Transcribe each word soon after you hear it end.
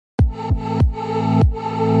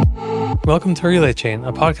Welcome to Relay Chain,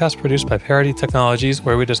 a podcast produced by Parity Technologies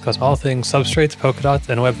where we discuss all things substrates, Polkadot,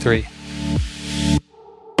 and Web3.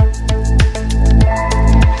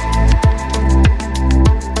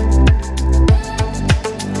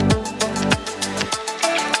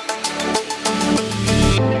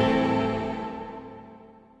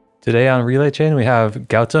 Today on Relay Chain, we have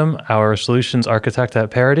Gautam, our solutions architect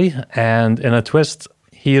at Parity, and in a twist,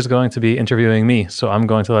 he is going to be interviewing me, so I'm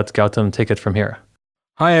going to let Gautam take it from here.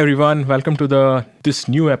 Hi everyone, welcome to this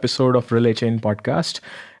new episode of Relay Chain podcast.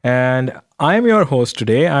 And I'm your host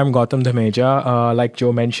today. I'm Gautam Dhameja. Like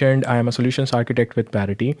Joe mentioned, I am a solutions architect with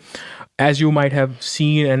Parity. As you might have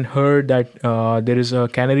seen and heard that there is a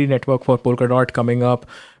canary network for Polkadot coming up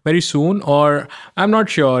very soon, or I'm not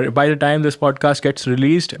sure. By the time this podcast gets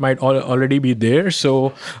released, it might already be there.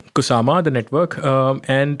 So Kusama, the network,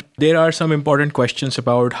 and there are some important questions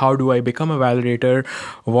about how do I become a validator?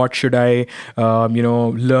 What should I,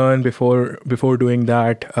 learn before doing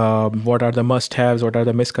that? What are the must-haves? What are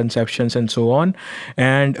the misconceptions and so on?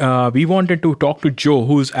 And we wanted to talk to Joe,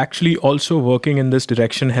 who's actually also working in this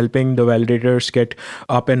direction, helping the validators get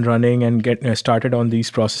up and running and get started on these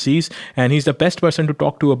processes. And he's the best person to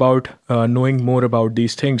talk to about knowing more about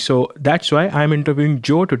these things. So that's why I'm interviewing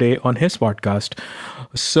Joe today on his podcast.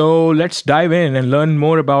 So let's dive in and learn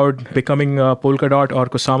more about becoming a Polkadot or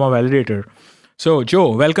Kusama validator. So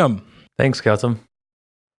Joe, welcome. Thanks, Gautam.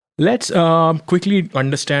 Let's quickly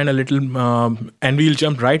understand a little, and we'll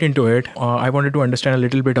jump right into it. I wanted to understand a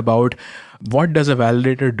little bit about what does a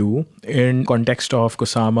validator do in context of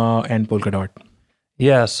Kusama and Polkadot?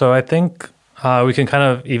 Yeah, so I think we can kind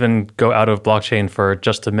of even go out of blockchain for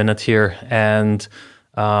just a minute here and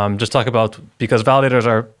just talk about, because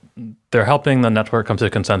validators they're helping the network come to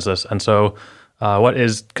consensus. And so what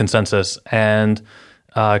is consensus? And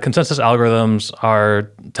consensus algorithms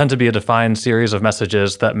tend to be a defined series of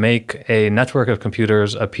messages that make a network of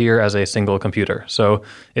computers appear as a single computer. So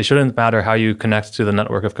it shouldn't matter how you connect to the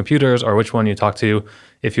network of computers or which one you talk to.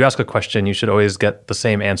 If you ask a question, you should always get the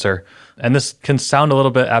same answer. And this can sound a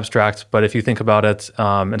little bit abstract, but if you think about it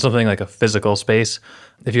in something like a physical space,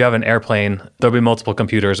 if you have an airplane, there'll be multiple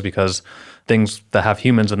computers because things that have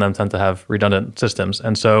humans in them tend to have redundant systems.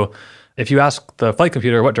 And so if you ask the flight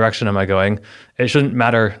computer, what direction am I going? It shouldn't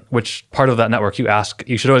matter which part of that network you ask.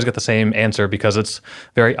 You should always get the same answer because it's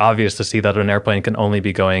very obvious to see that an airplane can only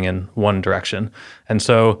be going in one direction. And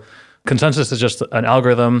so consensus is just an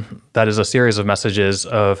algorithm that is a series of messages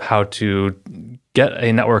of how to get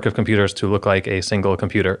a network of computers to look like a single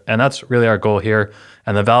computer. And that's really our goal here.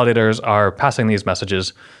 And the validators are passing these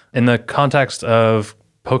messages. In the context of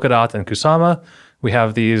Polkadot and Kusama, we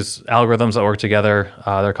have these algorithms that work together.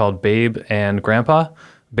 They're called Babe and Grandpa.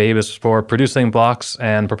 Babe is for producing blocks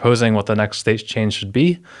and proposing what the next state change should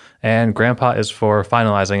be. And Grandpa is for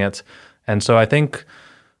finalizing it. And so I think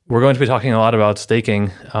we're going to be talking a lot about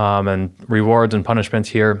staking and rewards and punishment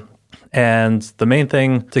here. And the main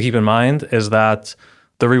thing to keep in mind is that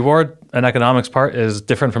the reward and economics part is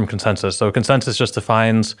different from consensus. So consensus just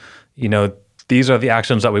defines, these are the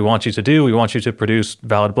actions that we want you to do. We want you to produce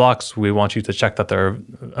valid blocks. We want you to check that they're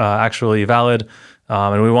actually valid.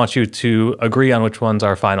 And we want you to agree on which ones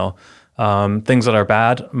are final. Things that are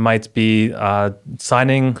bad might be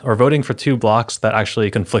signing or voting for two blocks that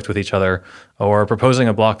actually conflict with each other or proposing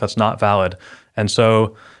a block that's not valid. And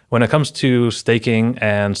so when it comes to staking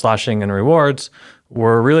and slashing and rewards,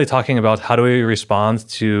 we're really talking about how do we respond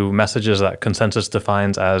to messages that consensus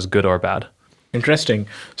defines as good or bad. Interesting.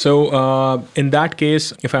 So in that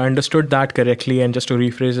case, if I understood that correctly, and just to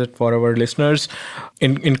rephrase it for our listeners,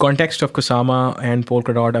 in context of Kusama and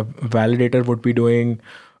Polkadot, a validator would be doing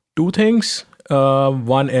two things.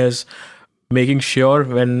 One is making sure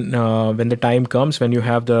when the time comes, when you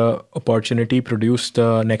have the opportunity, produce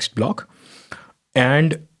the next block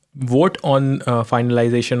and vote on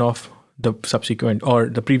finalization of the subsequent or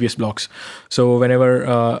the previous blocks. So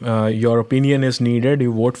whenever your opinion is needed,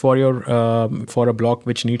 you vote for a block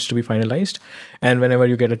which needs to be finalized. And whenever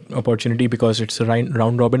you get an opportunity, because it's a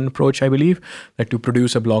round robin approach, I believe, that to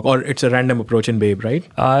produce a block, or it's a random approach in Babe, right?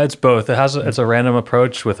 It's both. It's a random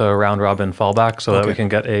approach with a round robin fallback so that we can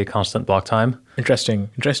get a constant block time. Interesting.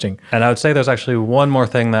 And I would say there's actually one more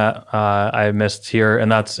thing that I missed here,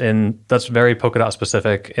 and that's very Polkadot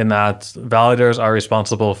specific, in that validators are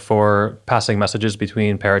responsible for passing messages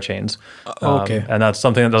between parachains. And that's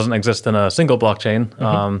something that doesn't exist in a single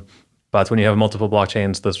blockchain. But when you have multiple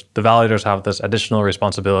blockchains, the validators have this additional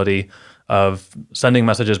responsibility of sending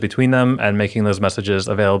messages between them and making those messages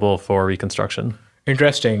available for reconstruction.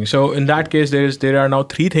 Interesting. So in that case, there are now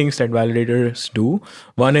three things that validators do.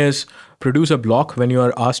 One is produce a block when you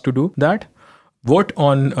are asked to do that. vote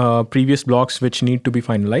on previous blocks which need to be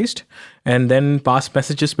finalized, and then pass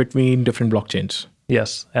messages between different blockchains.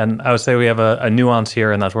 Yes. And I would say we have a nuance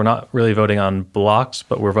here in that we're not really voting on blocks,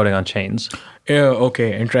 but we're voting on chains.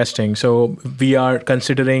 Okay, interesting. So we are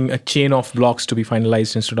considering a chain of blocks to be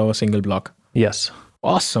finalized instead of a single block. Yes.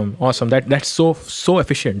 Awesome. That's so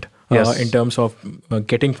efficient Yes. in terms of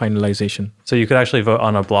getting finalization. So you could actually vote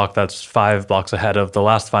on a block that's 5 blocks ahead of the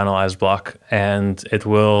last finalized block, and it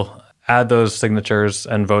will add those signatures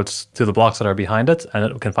and votes to the blocks that are behind it, and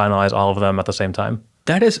it can finalize all of them at the same time.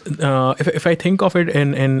 That is, if I think of it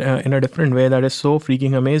in a different way, that is so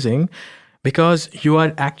freaking amazing, because you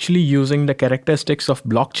are actually using the characteristics of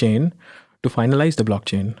blockchain to finalize the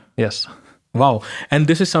blockchain. Yes. Wow. And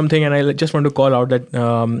this is something, and I just want to call out that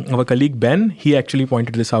our colleague Ben, he actually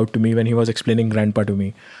pointed this out to me when he was explaining Grandpa to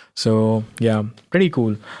me. So yeah, pretty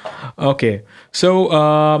cool. Okay.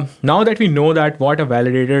 So now that we know that what a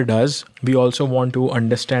validator does, we also want to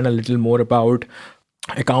understand a little more about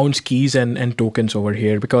accounts, keys, and tokens over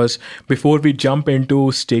here, because before we jump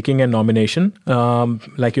into staking and nomination,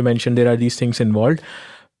 like you mentioned, there are these things involved.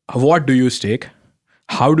 What do you stake?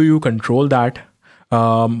 How do you control that?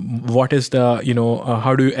 What is the,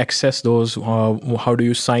 how do you access those? How do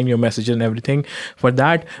you sign your message and everything? For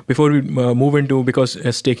that, before we move into, because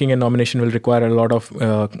staking and nomination will require a lot of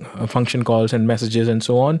function calls and messages and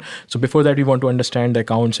so on. So before that, we want to understand the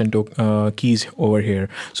accounts and keys over here.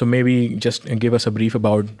 So maybe just give us a brief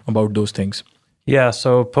about those things. Yeah,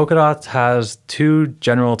 so Polkadot has 2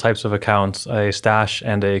 general types of accounts, a stash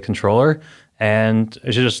and a controller. And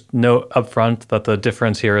you should just note upfront that the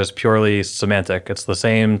difference here is purely semantic. It's the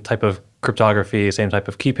same type of cryptography, same type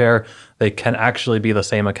of key pair. They can actually be the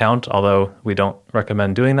same account, although we don't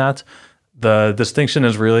recommend doing that. The distinction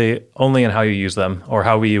is really only in how you use them or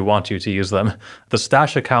how we want you to use them. The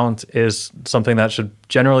stash account is something that should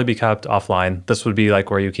generally be kept offline. This would be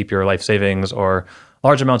like where you keep your life savings or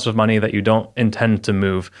large amounts of money that you don't intend to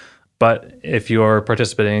move. But if you're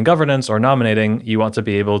participating in governance or nominating, you want to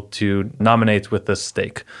be able to nominate with this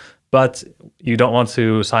stake. But you don't want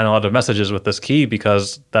to sign a lot of messages with this key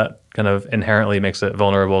because that kind of inherently makes it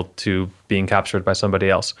vulnerable to being captured by somebody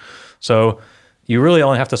else. So you really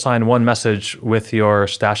only have to sign one message with your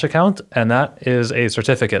stash account, and that is a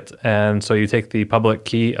certificate. And so you take the public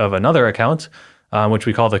key of another account, which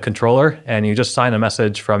we call the controller, and you just sign a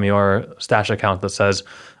message from your stash account that says,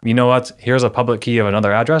 you know what, here's a public key of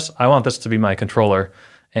another address. I want this to be my controller.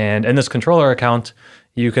 And in this controller account,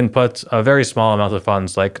 you can put a very small amount of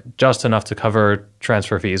funds, like just enough to cover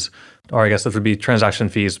transfer fees, or I guess it would be transaction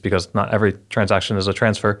fees because not every transaction is a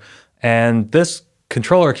transfer. And this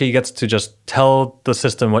controller key gets to just tell the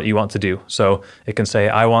system what you want to do. So it can say,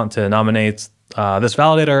 I want to nominate this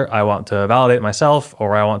validator, I want to validate myself,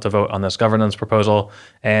 or I want to vote on this governance proposal.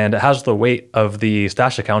 And it has the weight of the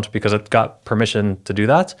stash account because it got permission to do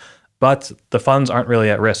that. But the funds aren't really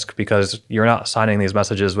at risk because you're not signing these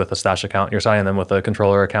messages with a stash account. You're signing them with a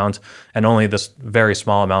controller account, and only this very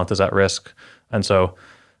small amount is at risk. And so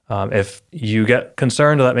if you get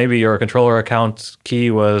concerned that maybe your controller account key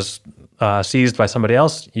was seized by somebody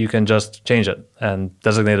else, you can just change it and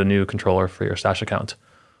designate a new controller for your stash account.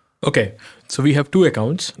 Okay, so we have 2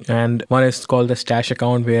 accounts, and one is called the stash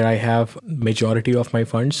account where I have majority of my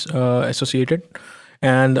funds associated,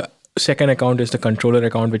 and second account is the controller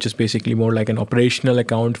account, which is basically more like an operational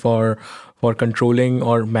account for controlling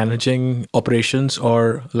or managing operations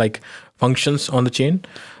or like functions on the chain.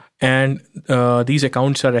 And these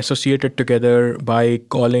accounts are associated together by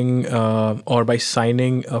calling or by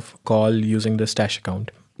signing a call using the stash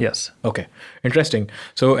account. Yes. Okay. Interesting.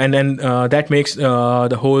 So, and then that makes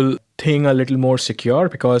the whole thing a little more secure,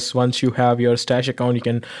 because once you have your stash account, you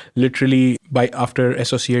can literally, after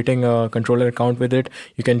associating a controller account with it,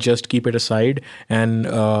 you can just keep it aside and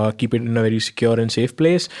keep it in a very secure and safe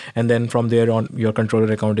place. And then from there on, your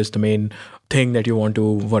controller account is the main thing that you want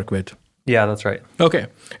to work with. Yeah, that's right. Okay.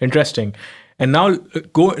 Interesting. And now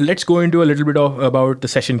let's go into a little bit about the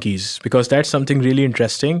session keys, because that's something really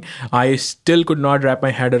interesting. I still could not wrap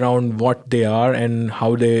my head around what they are and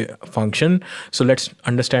how they function. So let's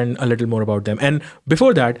understand a little more about them. And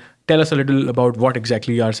before that, tell us a little about what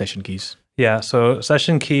exactly are session keys. Yeah, so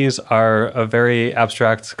session keys are a very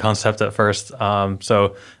abstract concept at first.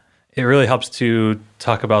 So it really helps to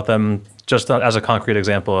talk about them just as a concrete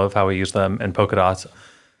example of how we use them in Polkadot.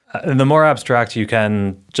 And the more abstract, you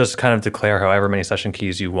can just kind of declare however many session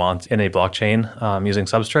keys you want in a blockchain using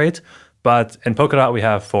Substrate. But in Polkadot, we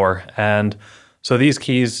have 4. And so these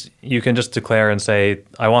keys, you can just declare and say,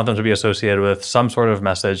 I want them to be associated with some sort of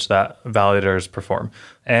message that validators perform.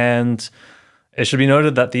 And It should be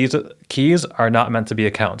noted that these keys are not meant to be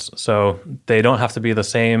accounts. So they don't have to be the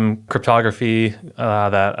same cryptography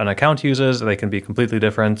that an account uses. They can be completely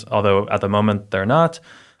different, although at the moment they're not.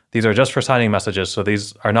 These are just for signing messages. So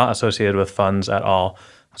these are not associated with funds at all.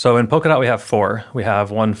 So in Polkadot, we have 4. We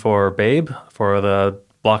have one for Babe for the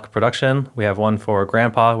block production. We have one for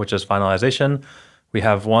Grandpa, which is finalization. We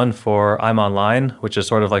have one for I'm online, which is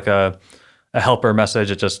sort of like a helper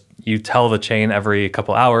message. It just, you tell the chain every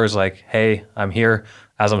couple hours, like, hey, I'm here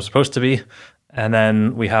as I'm supposed to be. And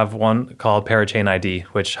then we have one called Parachain ID,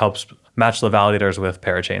 which helps match the validators with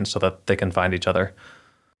parachains so that they can find each other.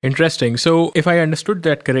 Interesting. So if I understood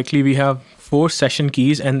that correctly, we have 4 session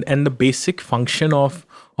keys, and the basic function of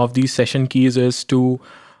these session keys is to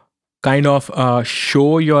kind of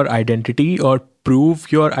show your identity or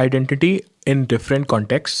prove your identity in different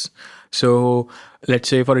contexts. So let's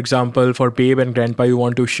say, for example, for Babe and Grandpa, you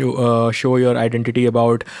want to show your identity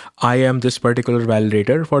about I am this particular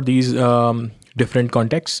validator for these different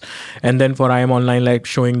contexts. And then for I am online, like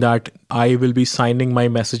showing that I will be signing my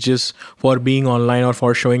messages for being online or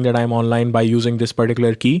for showing that I'm online by using this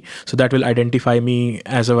particular key. So that will identify me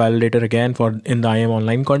as a validator again for in the I am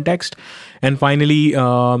online context. And finally,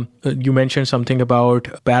 you mentioned something about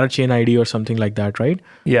parachain ID or something like that, right?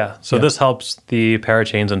 Yeah. So this helps the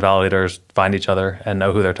parachains and validators find each other and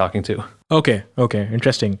know who they're talking to. Okay.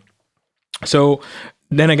 Interesting. So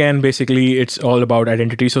then again, basically, it's all about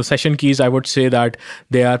identity. So session keys, I would say that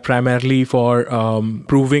they are primarily for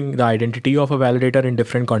proving the identity of a validator in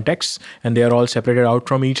different contexts, and they are all separated out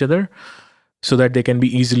from each other so that they can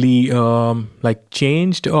be easily like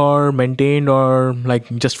changed or maintained or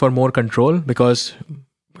like just for more control. Because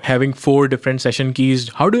having 4 different session keys,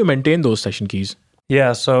 how do you maintain those session keys?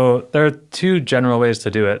 Yeah, so there are 2 general ways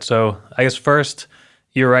to do it. So I guess first,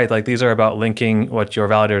 you're right, like these are about linking what your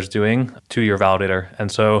validator is doing to your validator.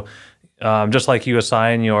 And so just like you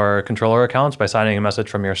assign your controller accounts by signing a message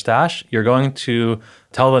from your stash, you're going to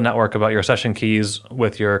tell the network about your session keys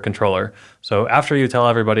with your controller. So after you tell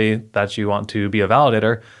everybody that you want to be a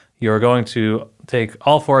validator, you're going to take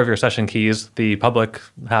all 4 of your session keys, the public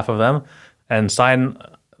half of them, and sign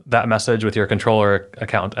that message with your controller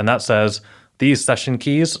account. And that says, these session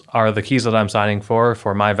keys are the keys that I'm signing for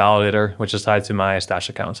my validator, which is tied to my stash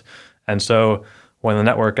account. And so when the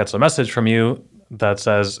network gets a message from you that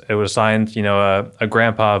says it was signed, a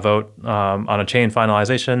grandpa vote on a chain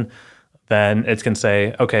finalization, then it can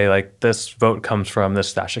say, okay, like this vote comes from this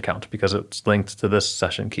stash account because it's linked to this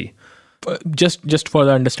session key. Just for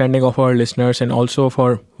the understanding of our listeners and also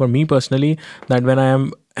for me personally, that when I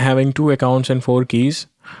am having 2 accounts and 4 keys,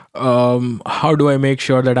 how do I make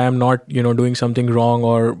sure that I am not, doing something wrong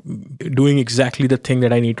or doing exactly the thing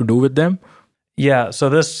that I need to do with them? Yeah, so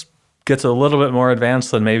this gets a little bit more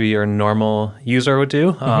advanced than maybe your normal user would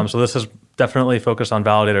do. So this is definitely focused on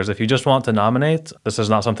validators. If you just want to nominate, this is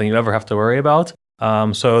not something you ever have to worry about.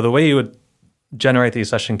 So the way you would generate these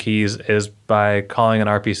session keys is by calling an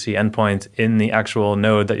RPC endpoint in the actual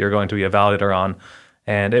node that you're going to be a validator on.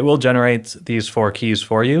 And it will generate these 4 keys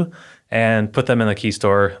for you and put them in the key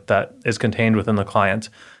store that is contained within the client.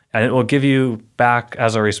 And it will give you back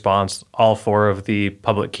as a response all 4 of the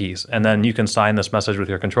public keys. And then you can sign this message with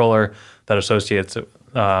your controller that associates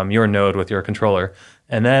your node with your controller.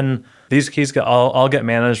 And then these keys all get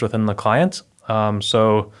managed within the client.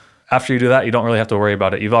 So after you do that, you don't really have to worry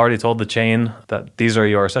about it. You've already told the chain that these are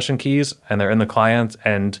your session keys and they're in the client,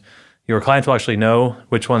 and your client will actually know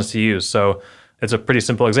which ones to use. So it's a pretty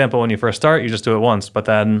simple example. When you first start, you just do it once, but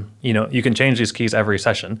then you can change these keys every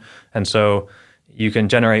session. And so you can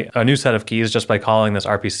generate a new set of keys just by calling this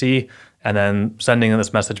RPC and then sending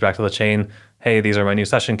this message back to the chain, hey, these are my new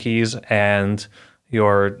session keys. And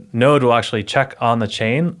your node will actually check on the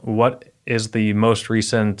chain what is the most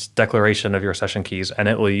recent declaration of your session keys, and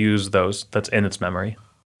it will use those that's in its memory.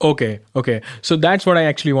 Okay. So that's what I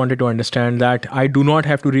actually wanted to understand, that I do not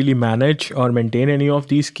have to really manage or maintain any of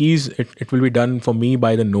these keys. It will be done for me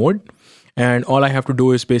by the node. And all I have to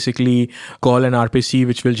do is basically call an RPC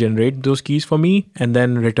which will generate those keys for me and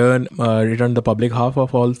then return the public half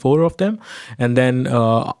of all 4 of them. And then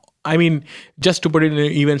just to put it in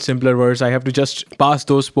even simpler words, I have to just pass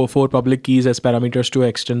those 4 public keys as parameters to an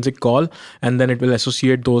extrinsic call, and then it will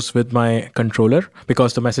associate those with my controller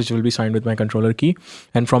because the message will be signed with my controller key.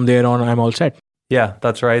 And from there on, I'm all set. Yeah,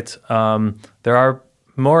 that's right. There are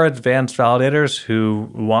more advanced validators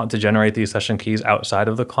who want to generate these session keys outside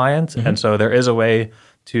of the client. And so there is a way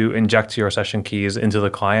to inject your session keys into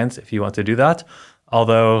the client if you want to do that.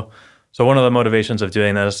 So one of the motivations of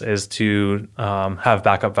doing this is to have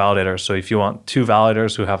backup validators. So if you want 2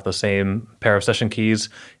 validators who have the same pair of session keys,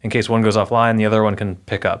 in case one goes offline, the other one can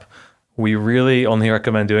pick up. we really only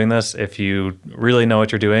recommend doing this if you really know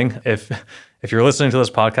what you're doing. If you're listening to this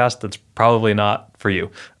podcast, it's probably not for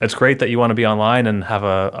you. It's great that you want to be online and have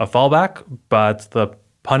a fallback, but the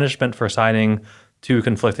punishment for signing two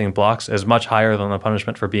conflicting blocks is much higher than the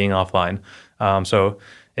punishment for being offline. So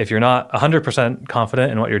if you're not 100%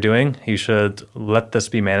 confident in what you're doing, you should let this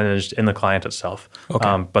be managed in the client itself.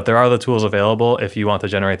 Okay. But there are the tools available if you want to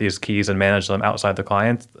generate these keys and manage them outside the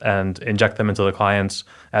client and inject them into the clients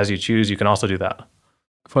as you choose. You can also do that.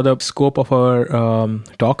 For the scope of our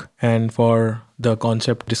talk and for the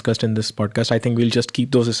concept discussed in this podcast, I think we'll just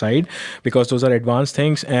keep those aside because those are advanced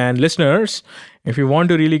things. And listeners, if you want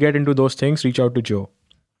to really get into those things, reach out to Joe.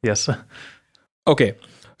 Yes. Okay.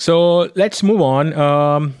 So let's move on.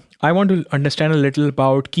 I want to understand a little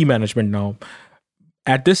about key management now.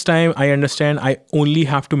 At this time, I understand I only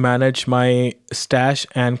have to manage my stash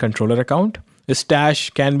and controller account. The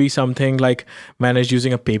stash can be something like managed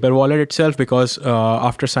using a paper wallet itself because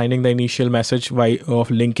after signing the initial message of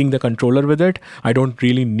linking the controller with it, I don't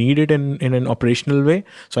really need it in an operational way.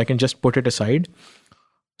 So I can just put it aside.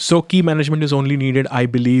 So key management is only needed, I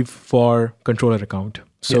believe, for controller account.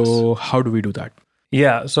 So yes. How do we do that?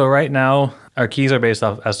 Yeah. So right now, our keys are based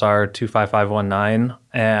off SR 25519,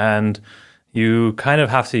 and you kind of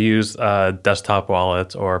have to use a desktop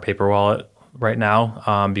wallet or paper wallet right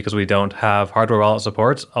now because we don't have hardware wallet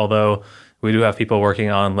support, although we do have people working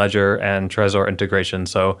on Ledger and Trezor integration.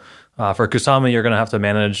 So for Kusama, you're going to have to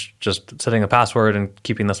manage just setting a password and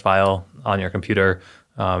keeping this file on your computer.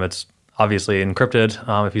 It's obviously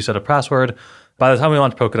encrypted if you set a password. By the time we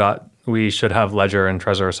launch Polkadot, we should have Ledger and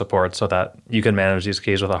Trezor support so that you can manage these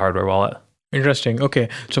keys with a hardware wallet. Interesting. Okay.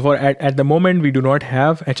 So for at the moment, we do not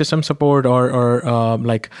have HSM support or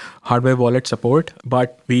like hardware wallet support,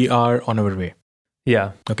 but we are on our way.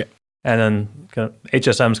 Yeah. Okay. And then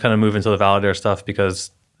HSMs kind of move into the validator stuff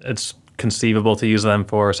because it's conceivable to use them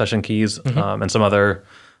for session keys, and some other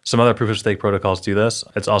proof of stake protocols do this.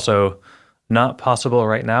 It's also not possible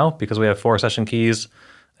right now because we have 4 session keys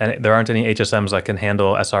and there aren't any HSMs that can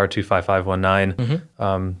handle SR 25519.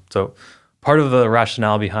 So part of the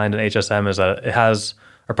rationale behind an HSM is that it has,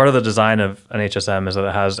 or part of the design of an HSM is that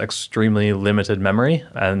it has extremely limited memory.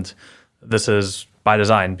 And this is by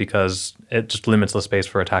design because it just limits the space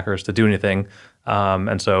for attackers to do anything.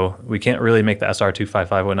 And so we can't really make the SR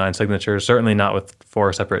 25519 signatures, certainly not with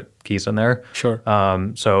 4 separate keys in there. Sure.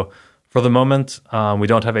 So for the moment, we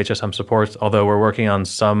don't have HSM support, although we're working on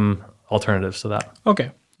some alternatives to that. Okay.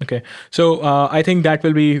 So I think that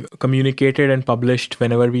will be communicated and published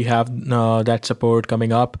whenever we have that support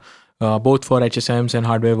coming up, both for HSMs and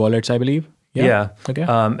hardware wallets, I believe. Yeah. Okay.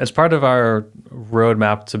 It's part of our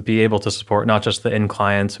roadmap to be able to support not just the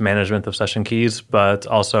in-client management of session keys, but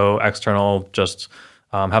also external, just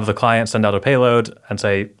have the client send out a payload and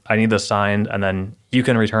say, I need this signed, and then you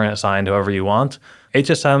can return it signed however you want.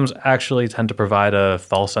 HSMs actually tend to provide a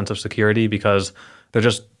false sense of security because they're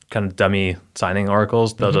just kind of dummy signing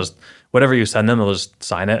oracles. They'll just, whatever you send them, they'll just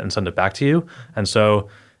sign it and send it back to you. And so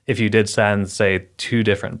if you did send, say, 2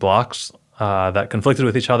 different blocks that conflicted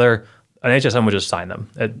with each other, an HSM would just sign them.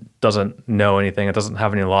 It doesn't know anything. It doesn't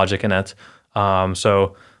have any logic in it.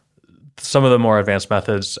 So some of the more advanced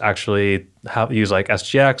methods actually use like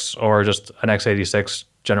SGX or just an x86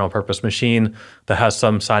 general purpose machine that has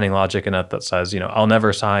some signing logic in it that says, I'll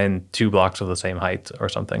never sign 2 blocks of the same height or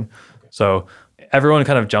something. So everyone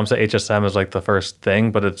kind of jumps at HSM as like the first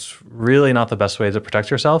thing, but it's really not the best way to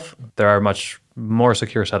protect yourself. There are much more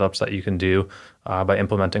secure setups that you can do by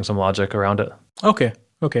implementing some logic around it.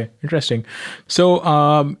 Okay, interesting. So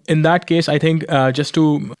in that case, I think just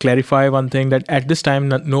to clarify one thing, that at this time,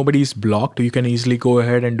 nobody's blocked. You can easily go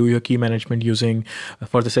ahead and do your key management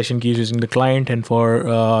for the session keys using the client, and for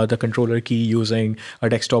the controller key using a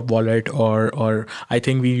desktop wallet, or I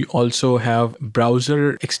think we also have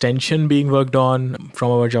browser extension being worked on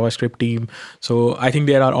from our JavaScript team. So I think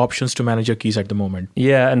there are options to manage your keys at the moment.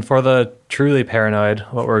 Yeah, and for the truly paranoid,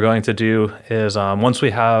 what we're going to do is once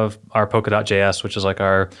we have our Polkadot.js, which is like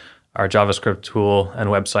our JavaScript tool and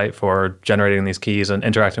website for generating these keys and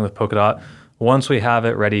interacting with Polkadot, once we have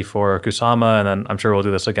it ready for Kusama, and then I'm sure we'll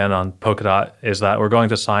do this again on Polkadot, is that we're going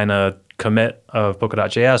to sign a commit of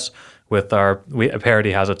Polkadot.js with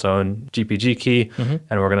Parity has its own GPG key,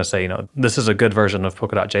 and we're going to say, this is a good version of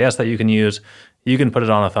Polkadot.js that you can use. You can put it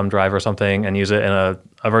on a thumb drive or something and use it in a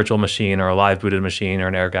virtual machine or a live booted machine or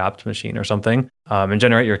an air-gapped machine or something, and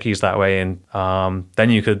generate your keys that way. And then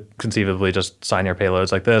you could conceivably just sign your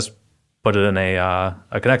payloads like this, put it in a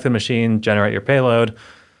connected machine, generate your payload,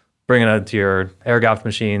 bring it into your air-gapped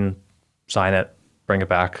machine, sign it, bring it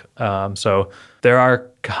back. So there are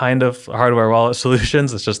kind of hardware wallet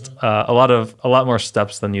solutions. It's just a lot more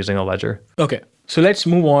steps than using a ledger. Okay, so let's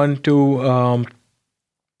move on to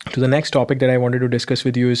the next topic that I wanted to discuss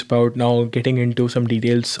with you is about now getting into some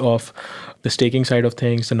details of the staking side of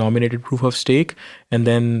things, the nominated proof of stake. And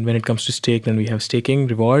then when it comes to stake, then we have staking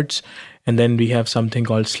rewards. And then we have something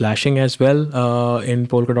called slashing as well in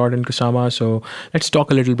Polkadot and Kusama. So let's talk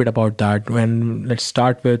a little bit about that. Let's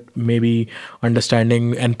start with maybe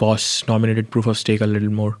understanding NPOS, nominated proof of stake, a little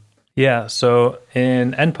more. Yeah, so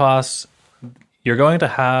in NPOS, you're going to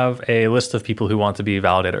have a list of people who want to be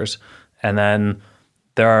validators. And then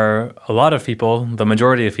there are a lot of people, the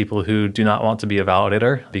majority of people, who do not want to be a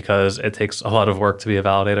validator because it takes a lot of work to be a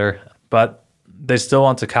validator, but they still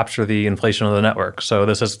want to capture the inflation of the network. So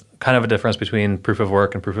this is kind of a difference between proof of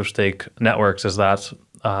work and proof of stake networks, is that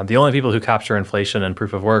the only people who capture inflation in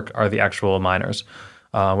proof of work are the actual miners.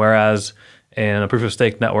 Whereas in a proof of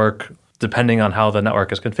stake network, depending on how the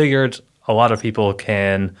network is configured, a lot of people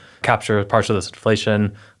can capture parts of this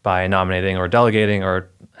inflation by nominating or delegating or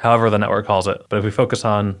however the network calls it. But if we focus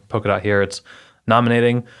on Polkadot here, it's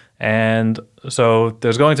nominating. And so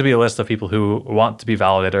there's going to be a list of people who want to be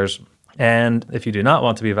validators. And if you do not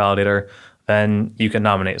want to be a validator, then you can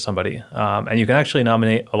nominate somebody. And you can actually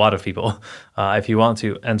nominate a lot of people if you want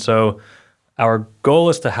to. And so our goal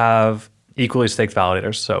is to have equally staked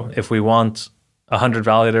validators. So if we want 100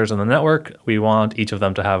 validators in the network, we want each of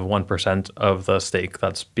them to have 1% of the stake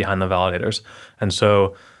that's behind the validators. And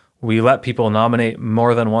so we let people nominate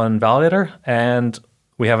more than one validator, and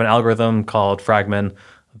we have an algorithm called Fragment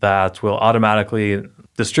that will automatically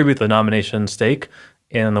distribute the nomination stake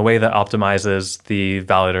in the way that optimizes the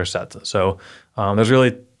validator set. So there's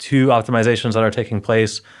really two optimizations that are taking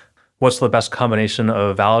place. What's the best combination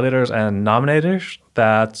of validators and nominators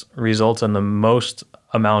that results in the most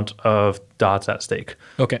amount of dots at stake?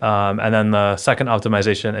 Okay. And then the second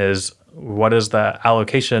optimization is what is the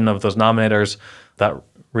allocation of those nominators that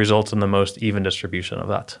results in the most even distribution of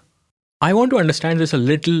that. I want to understand this a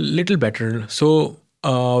little better. So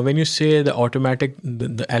when you say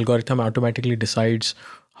the algorithm automatically decides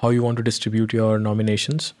how you want to distribute your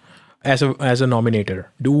nominations as a nominator,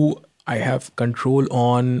 do I have control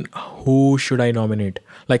on who should I nominate?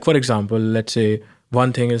 Like, for example, let's say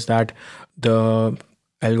one thing is that the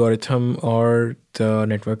algorithm or the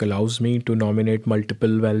network allows me to nominate multiple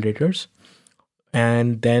validators.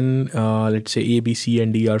 And then let's say A, B, C,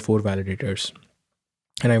 and D are 4 validators.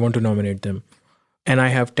 And I want to nominate them. And I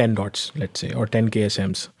have 10 dots, let's say, or 10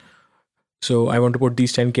 KSMs. So I want to put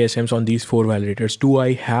these 10 KSMs on these 4 validators. Do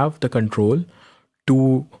I have the control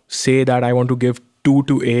to say that I want to give 2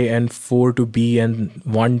 to A and 4 to B and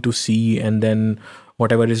 1 to C and then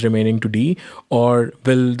whatever is remaining to D? Or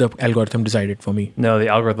will the algorithm decide it for me? No, the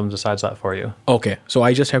algorithm decides that for you. Okay. So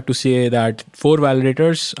I just have to say that 4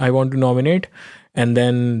 validators I want to nominate. And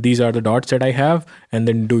then these are the dots that I have, and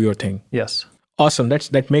then do your thing. Yes. Awesome.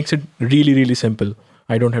 That makes it really, really simple.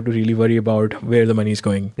 I don't have to really worry about where the money is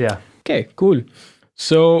going. Yeah. Okay, cool.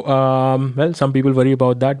 So, well, some people worry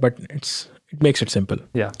about that, but it makes it simple.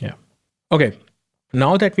 Yeah. Yeah. Okay.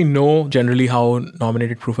 Now that we know generally how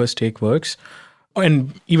nominated proof of stake works,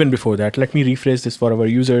 and even before that, let me rephrase this for our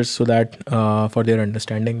users so that for their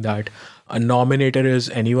understanding that a nominator is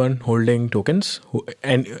anyone holding tokens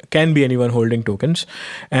and can be anyone holding tokens.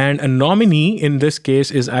 And a nominee in this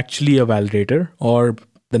case is actually a validator or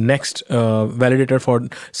the next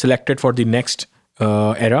validator selected for the next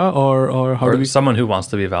era or how do we... Someone who wants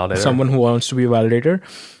to be a validator. Someone who wants to be a validator.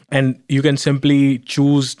 And you can simply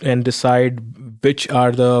choose and decide which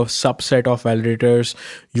are the subset of validators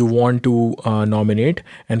you want to nominate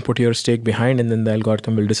and put your stake behind, and then the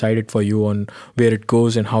algorithm will decide it for you on where it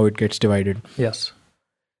goes and how it gets divided. Yes.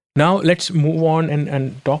 Now let's move on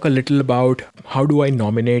and talk a little about how do I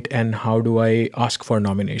nominate and how do I ask for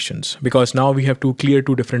nominations, because now we have to clear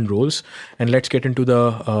 2 different roles, and let's get into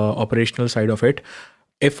the operational side of it.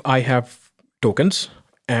 If I have tokens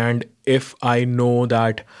and if I know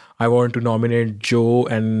that I want to nominate Joe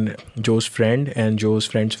and Joe's friend and Joe's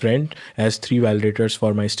friend's friend as 3 validators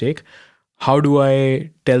for my stake, how do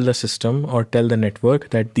I tell the system or tell the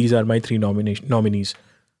network that these are my 3 nominees?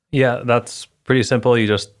 Yeah, that's pretty simple. You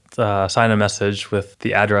just sign a message with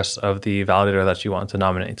the address of the validator that you want to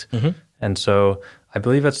nominate. Mm-hmm. And so I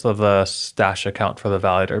believe it's the stash account for the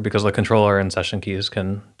validator, because the controller and session keys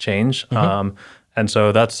can change. Mm-hmm. And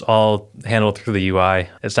so that's all handled through the UI.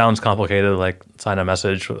 It sounds complicated, like sign a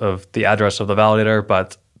message of the address of the validator,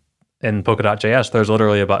 but in Polkadot.js, there's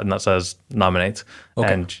literally a button that says nominate,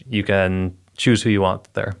 and you can choose who you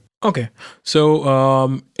want there. Okay.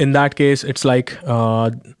 So in that case, it's like,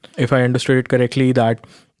 if I understood it correctly, that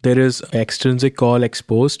there is extrinsic call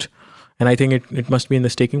exposed, and I think it must be in the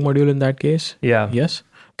staking module in that case. Yeah. Yes.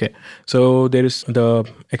 Okay. So there is the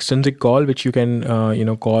extrinsic call which you can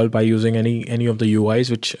call by using any of the UIs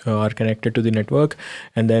which are connected to the network,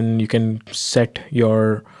 and then you can set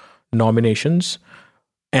your nominations,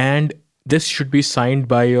 and this should be signed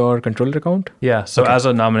by your controller account. Yeah. So as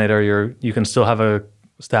a nominator, you can still have a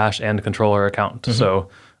Stash and controller account. So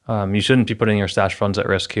you shouldn't be putting your Stash funds at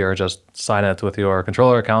risk here. Just sign it with your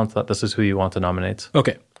controller account that this is who you want to nominate.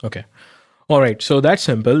 Okay. All right. So that's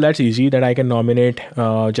simple. That's easy, that I can nominate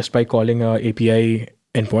just by calling a API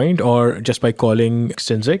endpoint or just by calling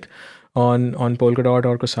extrinsic on Polkadot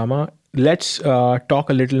or Kusama. Let's talk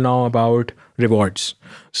a little now about rewards.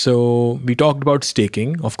 So we talked about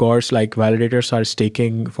staking. Of course, like validators are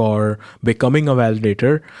staking for becoming a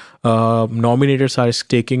validator. Nominators are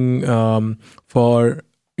staking for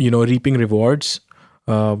reaping rewards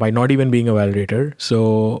by not even being a validator.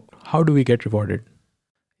 So how do we get rewarded?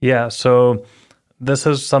 Yeah, so this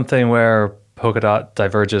is something where Polkadot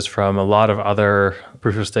diverges from a lot of other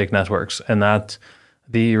proof of stake networks, in that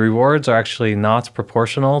the rewards are actually not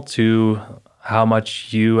proportional to how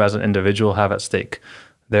much you as an individual have at stake.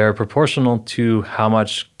 They're proportional to how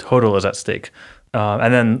much total is at stake.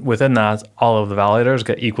 And then within that, all of the validators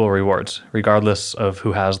get equal rewards, regardless of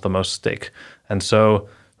who has the most stake. And so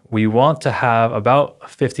we want to have about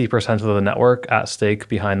 50% of the network at stake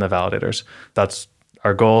behind the validators. That's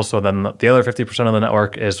our goal. So then the other 50% of the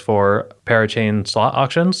network is for parachain slot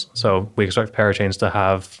auctions. So we expect parachains to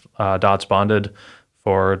have dots bonded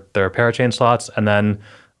for their parachain slots, and then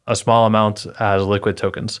a small amount as liquid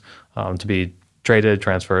tokens to be traded,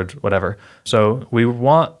 transferred, whatever. So we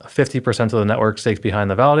want 50% of the network staked behind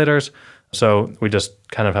the validators. So we just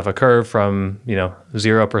kind of have a curve from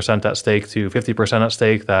 0% at stake to 50% at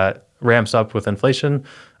stake that ramps up with inflation,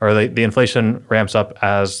 or the inflation ramps up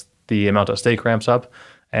as the amount at stake ramps up.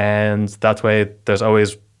 And that way there's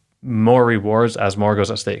always more rewards as more goes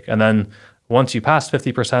at stake. And then once you pass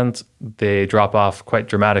 50%, they drop off quite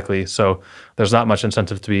dramatically. So there's not much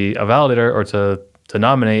incentive to be a validator or to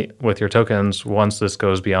nominate with your tokens once this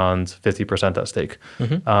goes beyond 50% at stake.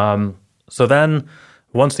 So then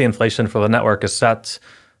once the inflation for the network is set,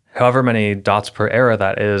 however many dots per era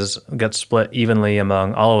that is gets split evenly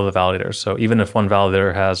among all of the validators. So even if one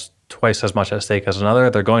validator has twice as much at stake as another,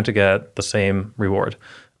 they're going to get the same reward.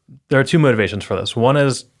 There are two motivations for this. One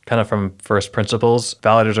is kind of from first principles.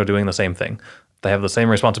 Validators are doing the same thing. They have the same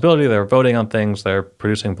responsibility. They're voting on things. They're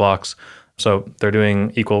producing blocks. So they're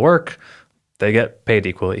doing equal work. They get paid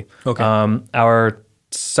equally. Okay. Our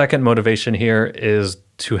second motivation here is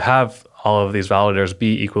to have all of these validators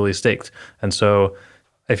be equally staked. And so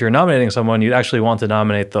if you're nominating someone, you'd actually want to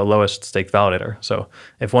nominate the lowest staked validator. So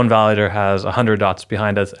if one validator has 100 dots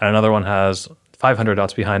behind it and another one has 500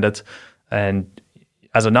 dots behind it, and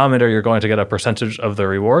as a nominator, you're going to get a percentage of the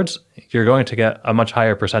rewards, you're going to get a much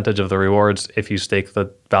higher percentage of the rewards if you stake the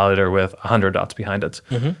validator with 100 dots behind it.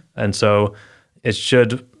 And so it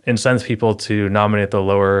should incent people to nominate the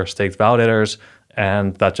lower staked validators,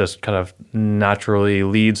 and that just kind of naturally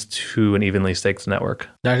leads to an evenly staked network.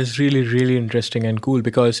 That is really, really interesting and cool,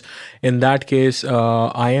 because in that case,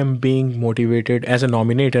 I am being motivated as a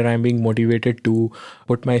nominator. I'm being motivated to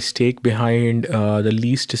put my stake behind the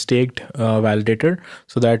least staked validator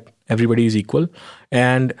so that everybody is equal.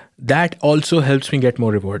 And that also helps me get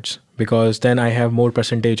more rewards, because then I have more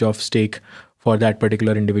percentage of stake for that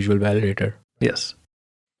particular individual validator. Yes.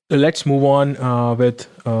 Let's move on with...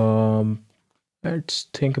 let's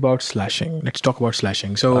think about slashing. Let's talk about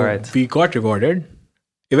slashing. So all right. We got rewarded.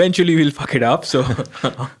 Eventually we'll fuck it up. So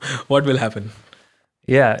what will happen?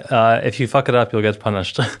 Yeah, if you fuck it up, you'll get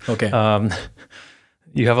punished. Okay.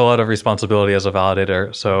 You have a lot of responsibility as a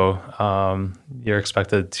validator, so you're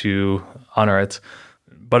expected to honor it.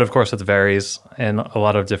 But of course, it varies in a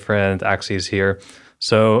lot of different axes here.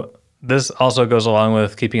 So this also goes along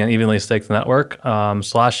with keeping an evenly staked network.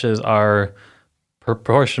 Slashes are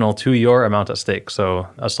proportional to your amount at stake. So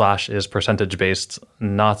a slash is percentage based,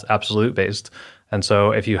 not absolute based. And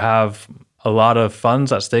so if you have a lot of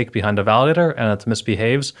funds at stake behind a validator and it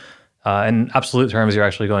misbehaves, in absolute terms, you're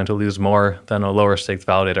actually going to lose more than a lower staked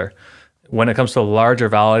validator. When it comes to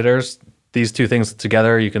larger validators, these two things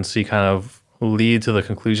together, you can see kind of lead to the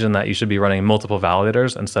conclusion that you should be running multiple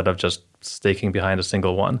validators instead of just staking behind a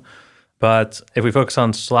single one. But if we focus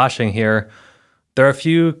on slashing here, there are a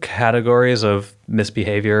few categories of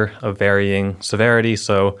misbehavior of varying severity.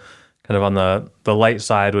 So kind of on the light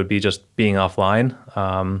side would be just being offline.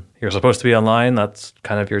 You're supposed to be online. That's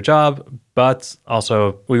kind of your job. But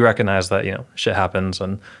also we recognize that, shit happens.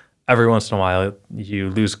 And every once in a while you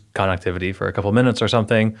lose connectivity for a couple minutes or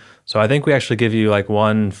something. So I think we actually give you like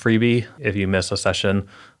one freebie if you miss a session.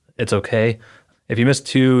 It's okay. If you miss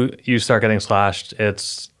 2, you start getting slashed.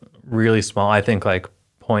 It's really small. I think like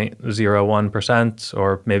 0.01%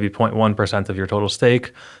 or maybe 0.1% of your total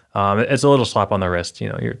stake. It's a little slap on the wrist,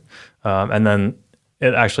 and then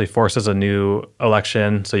it actually forces a new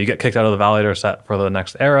election. So you get kicked out of the validator set for the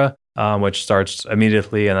next era, which starts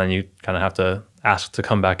immediately, and then you kind of have to ask to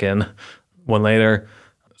come back in one later.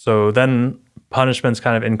 So then punishments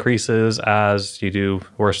kind of increases as you do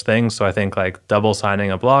worse things. So I think like double signing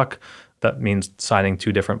a block, that means signing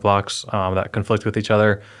 2 different blocks that conflict with each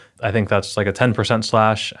other. I think that's like a 10%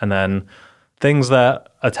 slash. And then things that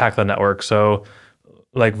attack the network. So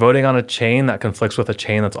like voting on a chain that conflicts with a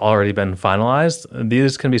chain that's already been finalized,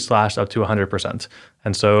 these can be slashed up to 100%.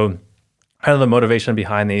 And so kind of the motivation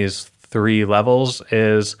behind these 3 levels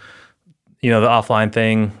is, the offline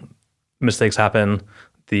thing, mistakes happen.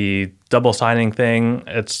 The double signing thing,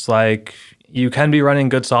 it's like you can be running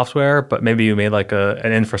good software, but maybe you made like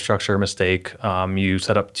an infrastructure mistake. You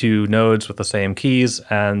set up 2 nodes with the same keys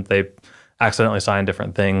and they accidentally sign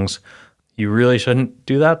different things. You really shouldn't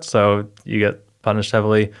do that, so you get punished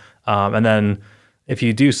heavily. And then if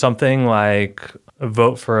you do something like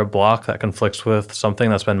vote for a block that conflicts with something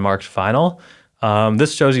that's been marked final,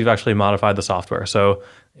 this shows you've actually modified the software. So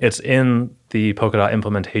it's in the Polkadot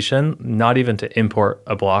implementation, not even to import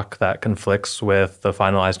a block that conflicts with the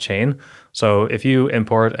finalized chain. So if you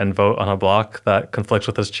import and vote on a block that conflicts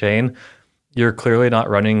with this chain, you're clearly not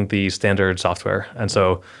running the standard software. And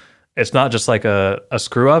so it's not just like a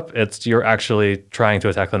screw up, you're actually trying to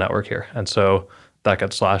attack the network here. And so that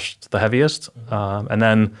gets slashed the heaviest. And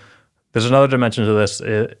then there's another dimension to this,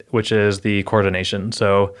 which is the coordination.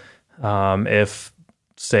 So if,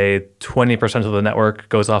 say, 20% of the network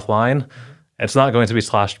goes offline, it's not going to be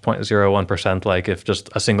slashed 0.01% like if just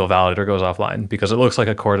a single validator goes offline, because it looks like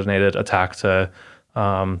a coordinated attack to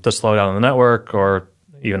slow down the network or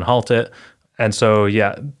even halt it. And so,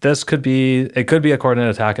 it could be a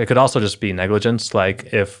coordinated attack. It could also just be negligence,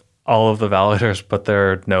 like if all of the validators put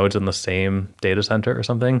their nodes in the same data center or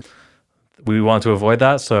something. We want to avoid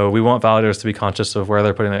that. So we want validators to be conscious of where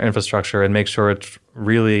they're putting their infrastructure and make sure it's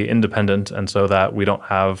really independent, and so that we don't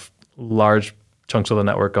have large chunks of the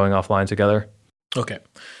network going offline together. Okay.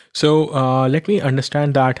 So let me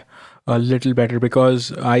understand that a little better,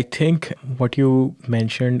 because I think what you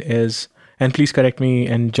mentioned is, and please correct me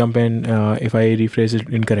and jump in if I rephrase it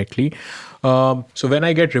incorrectly. So when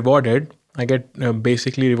I get rewarded, I get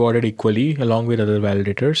basically rewarded equally along with other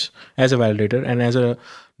validators as a validator, and as a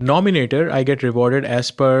nominator, I get rewarded as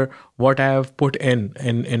per what I have put in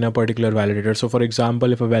a particular validator. So for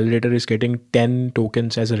example, if a validator is getting 10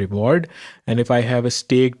 tokens as a reward, and if I have a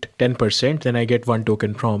staked 10%, then I get 1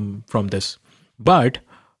 token from this. But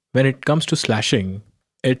when it comes to slashing,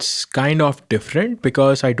 it's kind of different,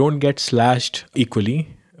 because I don't get slashed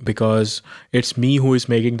equally, because it's me who is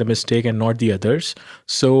making the mistake and not the others.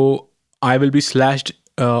 So I will be slashed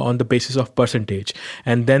on the basis of percentage.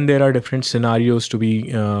 And then there are different scenarios to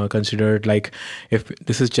be considered. Like if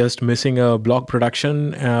this is just missing a block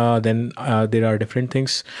production, then there are different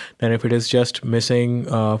things. Then if it is just missing,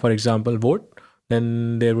 for example, vote,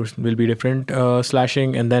 then there will be different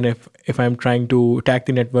slashing. And then if I'm trying to attack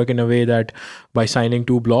the network in a way that by signing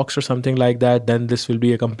 2 blocks or something like that, then this will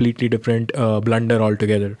be a completely different blunder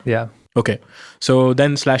altogether. Yeah. Okay. So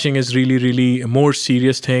then slashing is really, really a more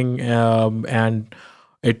serious thing. And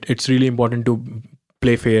it's really important to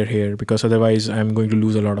play fair here, because otherwise I'm going to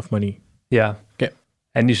lose a lot of money. Yeah. Okay.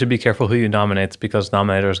 And you should be careful who you nominate, because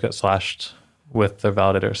nominators get slashed with their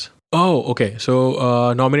validators. Oh, okay. So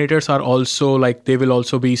nominators are also they will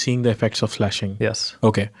also be seeing the effects of slashing. Yes.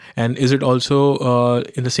 Okay. And is it also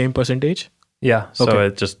in the same percentage? Yeah. So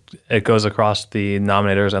okay. it goes across the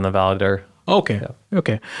nominators and the validator. Okay. Yeah.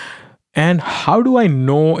 Okay. And how do I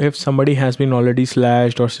know if somebody has been already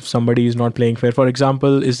slashed or if somebody is not playing fair? For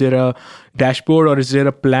example, is there a dashboard or is there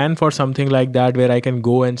a plan for something like that where I can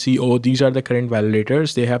go and see, oh, these are the current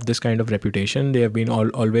validators, they have this kind of reputation, they have been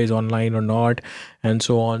always online or not, and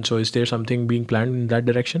so on. So is there something being planned in that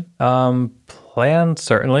direction? Planned,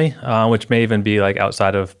 certainly, which may even be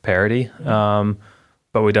outside of parity.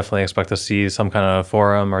 But we definitely expect to see some kind of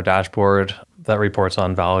forum or dashboard that reports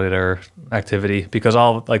on validator activity, because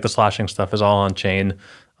all the slashing stuff is all on chain.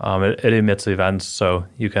 It emits events, so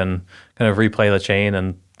you can kind of replay the chain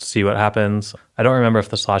and see what happens. I don't remember if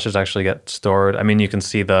the slashes actually get stored. I mean, you can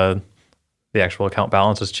see the actual account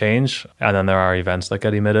balances change, and then there are events that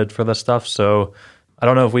get emitted for this stuff. So I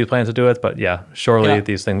don't know if we plan to do it, but surely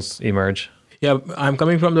these things emerge. Yeah, I'm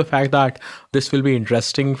coming from the fact that this will be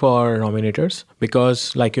interesting for nominators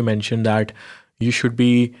because, like you mentioned, that you should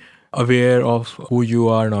be aware of who you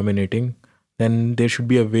are nominating. Then there should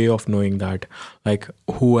be a way of knowing that, like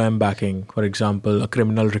who I'm backing. For example, a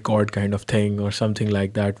criminal record kind of thing or something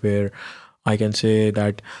like that, where I can say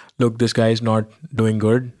that, look, this guy is not doing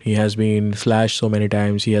good. He has been slashed so many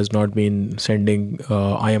times. He has not been sending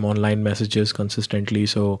I am online messages consistently.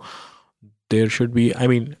 So there should be, I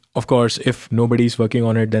mean, of course, if nobody's working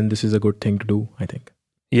on it, then this is a good thing to do, I think.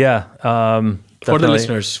 Yeah. For the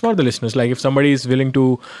listeners, like if somebody is willing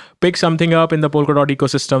to pick something up in the Polkadot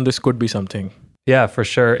ecosystem, this could be something. Yeah, for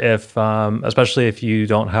sure. If especially if you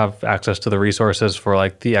don't have access to the resources for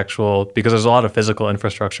like the actual, because there's a lot of physical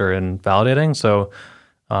infrastructure in validating. So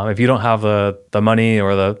if you don't have the money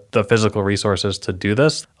or the physical resources to do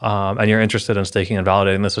this, and you're interested in staking and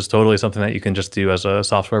validating, this is totally something that you can just do as a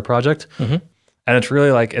software project. Mm-hmm. And it's really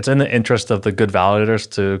like, it's in the interest of the good validators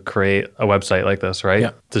to create a website like this, right?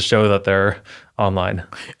 Yeah. To show that they're online.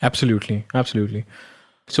 Absolutely.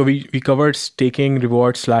 So we covered staking,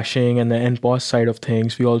 reward slashing, and the NPOS side of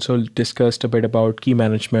things. We also discussed a bit about key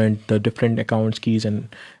management, the different accounts, keys, and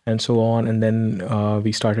so on. And then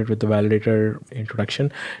we started with the validator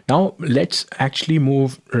introduction. Now let's actually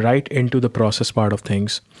move right into the process part of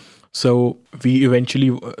things. So we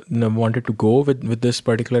eventually wanted to go with this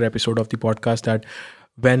particular episode of the podcast that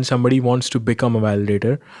when somebody wants to become a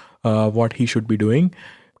validator, what he should be doing.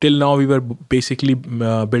 Till now, we were basically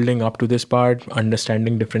building up to this part,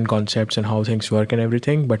 understanding different concepts and how things work and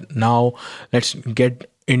everything. But now let's get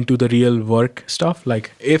into the real work stuff.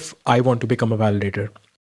 Like if I want to become a validator,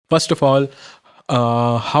 first of all,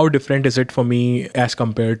 how different is it for me as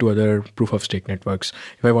compared to other proof of stake networks?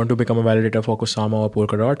 If I want to become a validator for Kusama or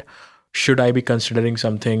Polkadot, should I be considering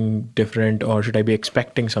something different or should I be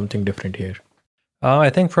expecting something different here? I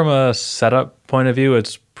think from a setup point of view,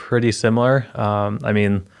 it's pretty similar. I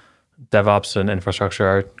mean, DevOps and infrastructure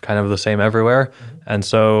are kind of the same everywhere. Mm-hmm. And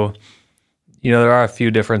so, there are a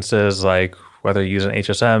few differences, like whether you use an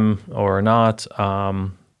HSM or not.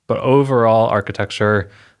 But overall,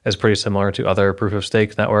 architecture is pretty similar to other proof of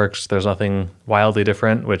stake networks. There's nothing wildly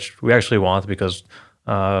different, which we actually want because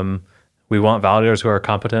we want validators who are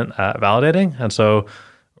competent at validating. And so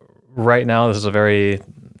right now, this is a very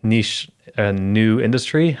niche and new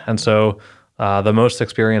industry. And so the most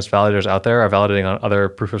experienced validators out there are validating on other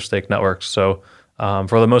proof of stake networks. So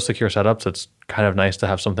for the most secure setups, it's kind of nice to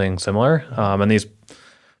have something similar. And these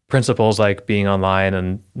principles like being online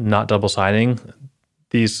and not double signing,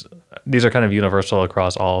 these are kind of universal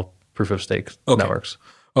across all proof of stake networks.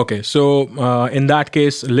 Okay, so in that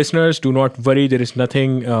case, listeners, do not worry. There is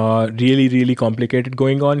nothing really, really complicated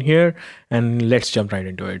going on here. And let's jump right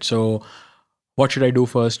into it. So what should I do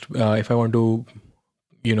first if I want to,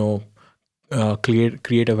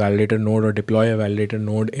 create a validator node or deploy a validator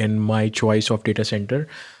node in my choice of data center?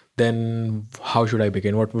 Then how should I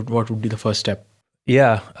begin? What would be the first step?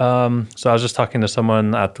 Yeah. So I was just talking to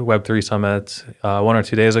someone at the Web3 Summit 1 or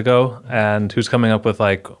 2 days ago, and who's coming up with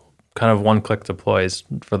like kind of one-click deploys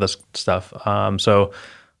for this stuff. So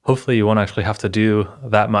hopefully you won't actually have to do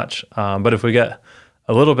that much. But if we get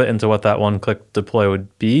a little bit into what that one-click deploy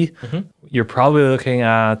would be, you're probably looking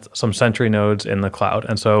at some Sentry nodes in the cloud.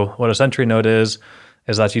 And so what a Sentry node is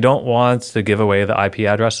that you don't want to give away the IP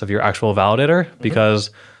address of your actual validator because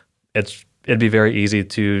it'd be very easy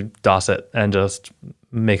to DOS it and just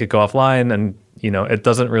make it go offline. And, it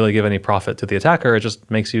doesn't really give any profit to the attacker. It just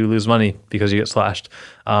makes you lose money because you get slashed.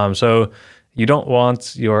 So you don't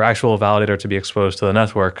want your actual validator to be exposed to the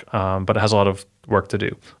network, but it has a lot of work to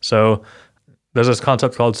do. So there's this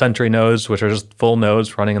concept called Sentry nodes, which are just full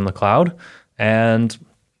nodes running in the cloud. And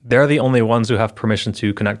they're the only ones who have permission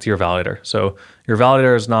to connect to your validator. So your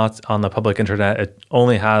validator is not on the public internet. It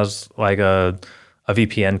only has like a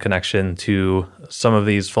VPN connection to some of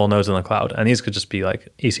these full nodes in the cloud. And these could just be like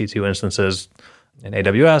EC2 instances in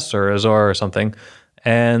AWS or Azure or something.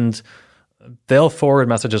 And they'll forward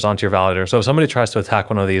messages onto your validator. So if somebody tries to attack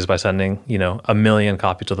one of these by sending, 1 million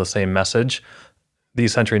copies of the same message,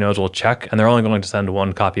 these Sentry nodes will check, and they're only going to send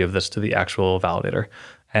one copy of this to the actual validator.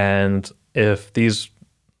 And if these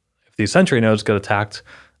Sentry nodes get attacked,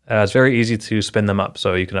 it's very easy to spin them up.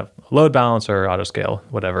 So you can have a load balancer, autoscale,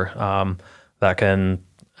 whatever, that can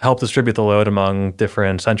help distribute the load among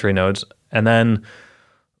different Sentry nodes. And then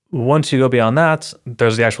once you go beyond that,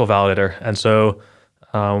 there's the actual validator. And so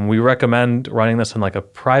we recommend running this in like a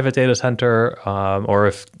private data center, or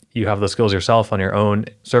if you have the skills yourself on your own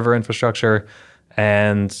server infrastructure.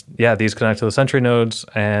 And yeah, these connect to the Sentry nodes.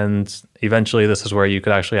 And eventually this is where you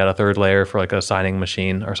could actually add a third layer for like a signing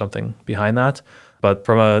machine or something behind that. But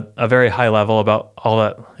from a very high level, about all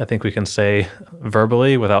that I think we can say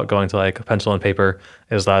verbally without going to like pencil and paper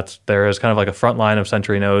is that there is kind of like a front line of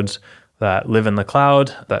Sentry nodes that live in the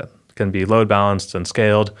cloud that can be load balanced and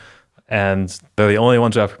scaled. And they're the only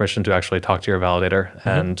ones who have permission to actually talk to your validator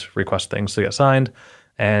and request things to get signed.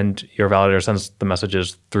 And your validator sends the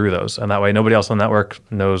messages through those. And that way, nobody else on the network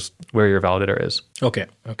knows where your validator is. Okay.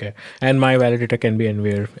 And my validator can be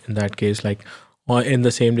anywhere in that case, like in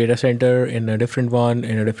the same data center, in a different one,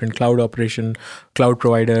 in a different cloud operation, cloud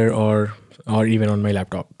provider, or even on my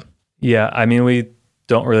laptop. Yeah, I mean, we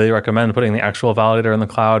don't really recommend putting the actual validator in the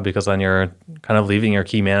cloud because then you're kind of leaving your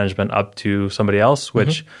key management up to somebody else,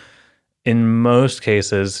 which in most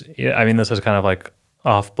cases, I mean, this is kind of like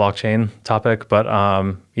off blockchain topic, but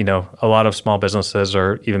you know, a lot of small businesses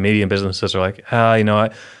or even medium businesses are like, you know,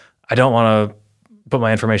 I don't want to put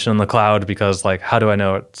my information in the cloud because like, how do I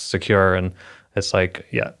know it's secure? And it's like,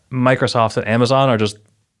 yeah, Microsoft and Amazon are just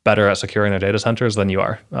better at securing their data centers than you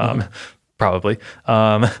are, probably.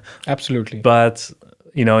 Absolutely. But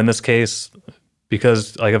you know, in this case,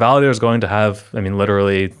 because like a validator is going to have, I mean,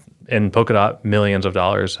 literally in Polkadot, millions of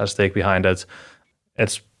dollars at stake behind it.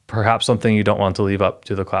 It's perhaps something you don't want to leave up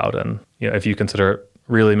to the cloud. And you know, if you consider it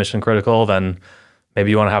really mission critical, then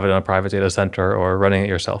maybe you want to have it in a private data center or running it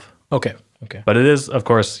yourself. Okay. But it is, of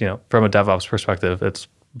course, you know, from a DevOps perspective, it's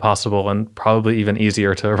possible and probably even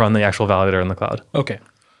easier to run the actual validator in the cloud. Okay.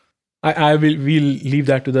 We'll leave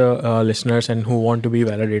that to the listeners and who want to be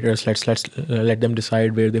validators. Let's let them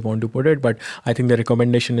decide where they want to put it. But I think the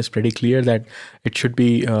recommendation is pretty clear that it should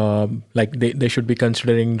be like they should be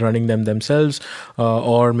considering running them themselves,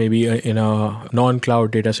 or maybe in a non-cloud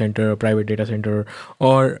data center, a private data center,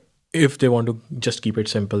 or if they want to just keep it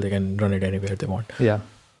simple, they can run it anywhere they want. Yeah.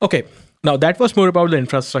 Okay. Now that was more about the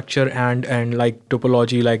infrastructure and like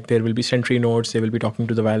topology. Like there will be Sentry nodes, they will be talking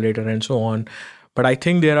to the validator and so on. But I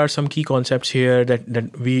think there are some key concepts here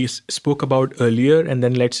that we spoke about earlier, and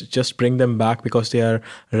then let's just bring them back because they are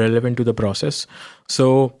relevant to the process.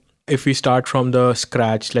 So if we start from the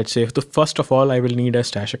scratch, let's say, first of all, I will need a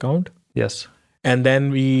Stash account. Yes. And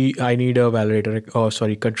then I need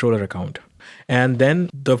a controller account. And then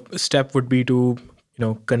the step would be to,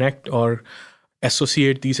 connect or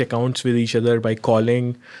associate these accounts with each other by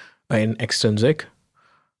calling an extrinsic.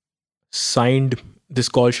 This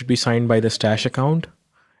call should be signed by the Stash account,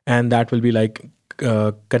 and that will be like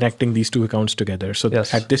connecting these two accounts together. So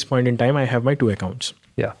at this point in time, I have my two accounts.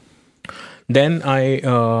 Yeah. Then I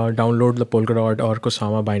download the Polkadot or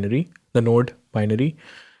Kusama binary, the node binary,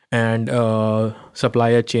 and supply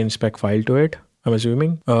a chain spec file to it, I'm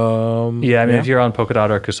assuming. If you're on Polkadot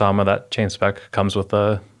or Kusama, that chain spec comes with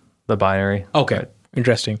the binary. Okay. Right.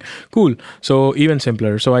 Interesting. Cool. So even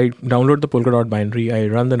simpler. So I download the Polkadot binary, I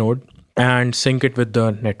run the node, and sync it with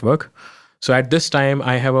the network. So at this time,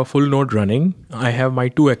 I have a full node running. I have my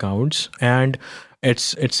two accounts, and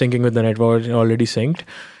it's syncing with the network, already synced.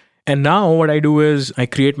 And now what I do is I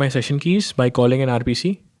create my session keys by calling an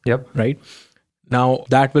RPC. Yep. Right. Now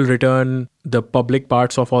that will return the public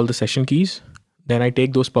parts of all the session keys. Then I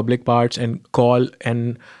take those public parts and call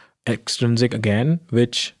an extrinsic again,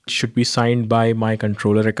 which should be signed by my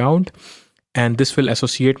controller account. And this will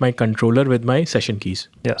associate my controller with my session keys.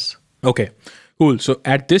 Yes. Okay, cool. So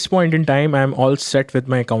at this point in time, I'm all set with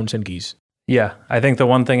my accounts and keys. Yeah, I think the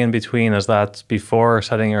one thing in between is that before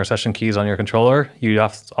setting your session keys on your controller, you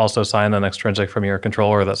have to also sign an extrinsic from your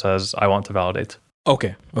controller that says, I want to validate.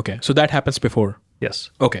 Okay. So that happens before. Yes.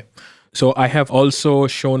 Okay. So I have also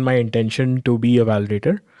shown my intention to be a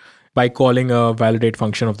validator by calling a validate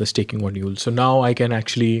function of the staking module. So now I can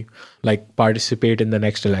actually participate in the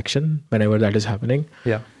next election whenever that is happening.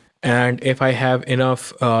 Yeah. And if I have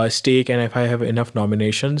enough stake and if I have enough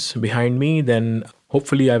nominations behind me, then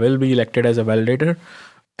hopefully I will be elected as a validator.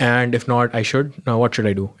 And if not, I should. Now, what should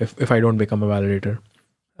I do if I don't become a validator?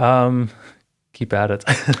 Keep at it.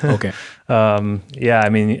 Okay.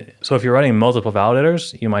 So if you're running multiple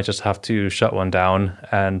validators, you might just have to shut one down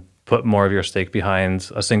and put more of your stake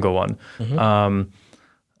behind a single one. Mm-hmm.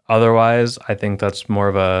 Otherwise, I think that's more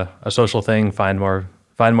of a social thing. Find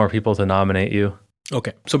more people to nominate you.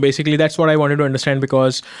 Okay. So basically that's what I wanted to understand,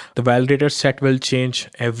 because the validator set will change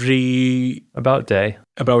about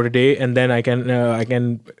a day. And then I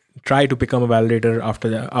can try to become a validator after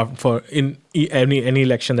that, for in any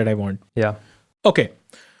election that I want. Yeah. Okay.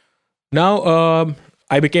 Now,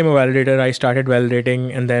 I became a validator. I started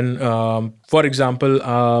validating. And then, for example,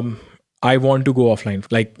 I want to go offline.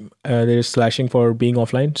 There is slashing for being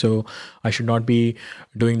offline. So I should not be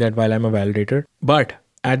doing that while I'm a validator. But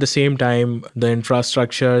at the same time, the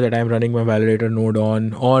infrastructure that I'm running my validator node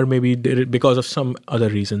on, or maybe because of some other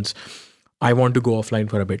reasons, I want to go offline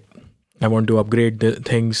for a bit. I want to upgrade the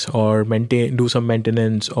things or do some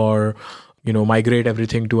maintenance or, migrate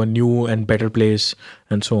everything to a new and better place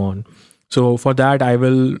and so on. So for that, I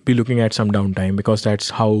will be looking at some downtime because that's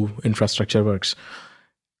how infrastructure works.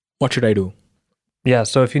 What should I do? Yeah,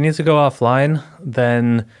 so if you need to go offline,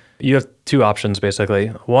 then you have two options basically.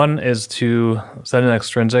 One is to set an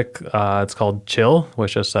extrinsic, it's called chill,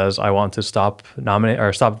 which just says I want to stop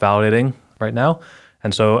validating right now.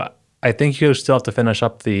 And so I think you still have to finish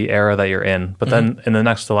up the era that you're in, but then in the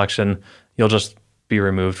next election, you'll just be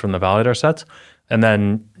removed from the validator set. And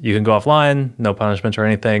then you can go offline, no punishment or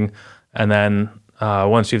anything. And then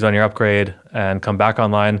once you've done your upgrade and come back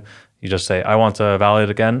online, you just say, I want to validate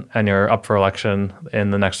again, and you're up for election in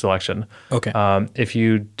the next election. Okay. If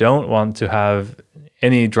you don't want to have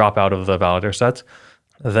any dropout of the validator set,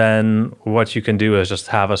 then what you can do is just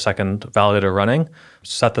have a second validator running,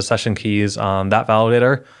 set the session keys on that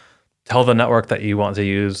validator, tell the network that you want to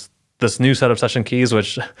use this new set of session keys,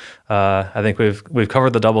 which I think we've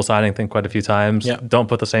covered the double signing thing quite a few times. Yeah. Don't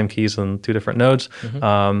put the same keys in two different nodes.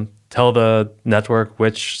 Tell the network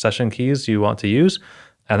which session keys you want to use,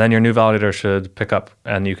 and then your new validator should pick up,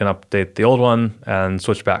 and you can update the old one and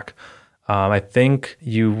switch back. I think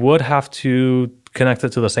you would have to connect it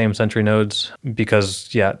to the same Sentry nodes because,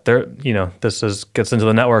 this gets into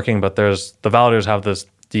the networking, but the validators have this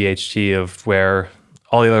DHT of where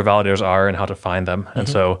all the other validators are and how to find them. And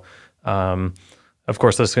so, of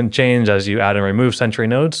course, this can change as you add and remove Sentry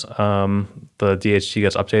nodes. The DHT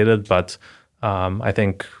gets updated, but I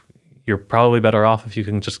think you're probably better off if you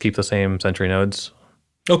can just keep the same Sentry nodes.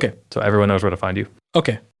 Okay. So everyone knows where to find you.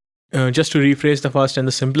 Okay. Just to rephrase, the first and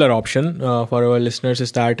the simpler option for our listeners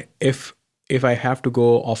is that if I have to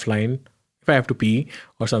go offline, if I have to pee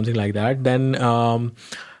or something like that, then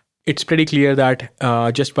it's pretty clear that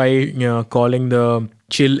just by calling the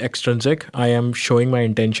chill extrinsic, I am showing my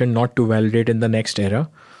intention not to validate in the next era.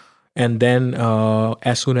 And then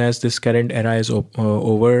as soon as this current era is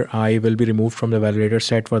over, I will be removed from the validator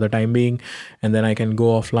set for the time being. And then I can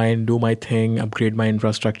go offline, do my thing, upgrade my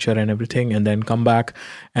infrastructure and everything, and then come back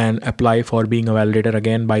and apply for being a validator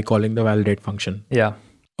again by calling the validate function. Yeah.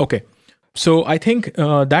 Okay. So I think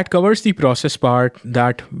that covers the process part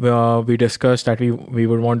that we discussed, that we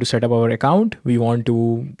would want to set up our account. We want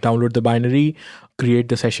to download the binary, create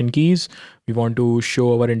the session keys. We want to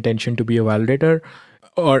show our intention to be a validator.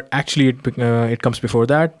 Or actually, it comes before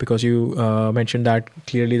that, because you mentioned that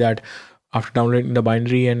clearly that after downloading the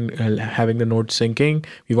binary and having the node syncing,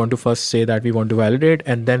 we want to first say that we want to validate,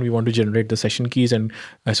 and then we want to generate the session keys and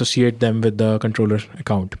associate them with the controller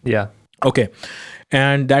account. Yeah. Okay.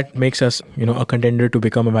 And that makes us, a contender to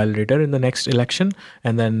become a validator in the next election.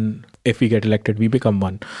 And then if we get elected, we become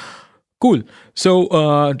one. Cool. So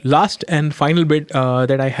last and final bit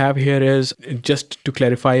that I have here is just to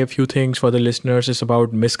clarify a few things for the listeners is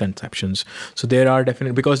about misconceptions. So there are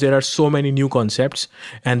definitely, because there are so many new concepts,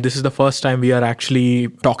 and this is the first time we are actually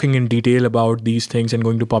talking in detail about these things and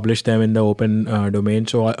going to publish them in the open domain.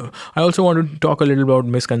 So I also want to talk a little about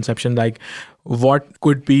misconception, like what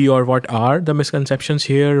could be or what are the misconceptions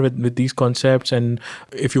here with these concepts. And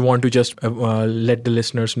if you want to just let the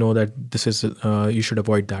listeners know that this is, you should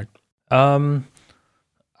avoid that.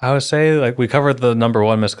 I would say we covered the number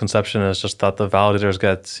one misconception is just that the validators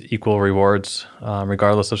get equal rewards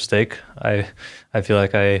regardless of stake. I feel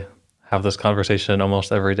like I have this conversation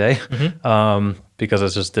almost every day because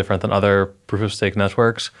it's just different than other proof of stake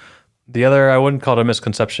networks. The other, I wouldn't call it a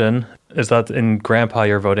misconception, is that in Grandpa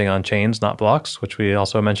you're voting on chains, not blocks, which we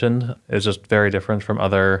also mentioned, is just very different from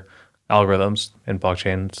other algorithms in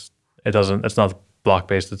blockchains. It's not block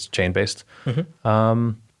based, it's chain based.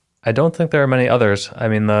 I don't think there are many others. I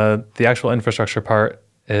mean, the actual infrastructure part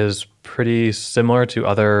is pretty similar to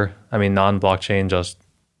other, non-blockchain, just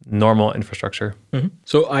normal infrastructure.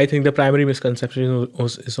 So I think the primary misconception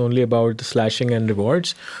is only about the slashing and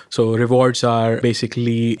rewards. So rewards are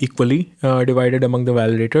basically equally divided among the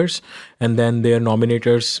validators, and then their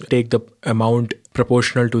nominators take the amount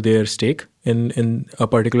proportional to their stake in a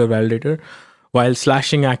particular validator, while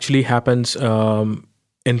slashing actually happens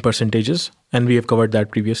in percentages, and we have covered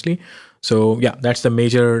that previously. So yeah, that's the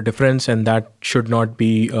major difference, and that should not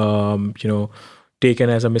be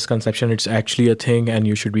taken as a misconception. It's actually a thing, and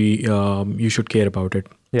you should care about it.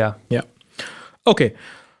 Yeah. Okay.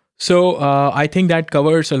 So I think that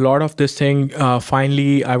covers a lot of this thing.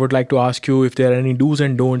 Finally, I would like to ask you if there are any do's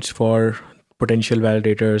and don'ts for potential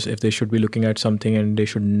validators, if they should be looking at something and they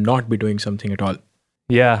should not be doing something at all.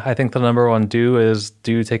 Yeah, I think the number one do is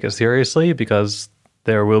take it seriously, because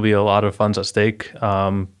there will be a lot of funds at stake.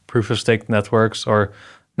 Proof of stake networks, or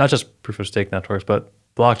not just proof of stake networks, but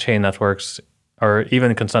blockchain networks or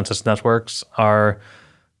even consensus networks are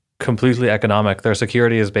completely economic. Their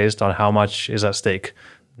security is based on how much is at stake,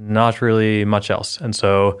 not really much else. And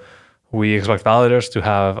so we expect validators to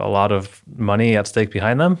have a lot of money at stake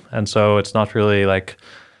behind them. And so it's not really like,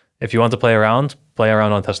 if you want to play around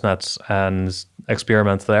on testnets and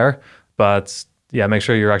experiment there. But yeah, make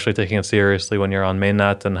sure you're actually taking it seriously when you're on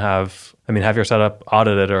mainnet and have your setup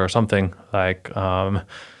audited or something. Like,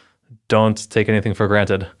 don't take anything for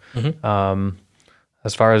granted.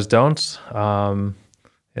 As far as don'ts, don't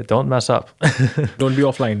mess up. Don't be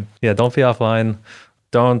offline. Yeah, don't be offline.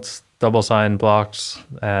 Don't double sign blocks,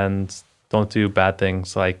 and don't do bad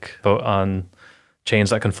things like vote on chains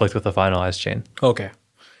that conflict with the finalized chain. Okay,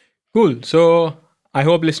 cool. So I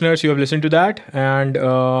hope listeners, you have listened to that and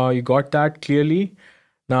you got that clearly.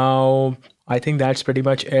 Now, I think that's pretty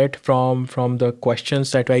much it from the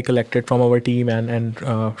questions that I collected from our team and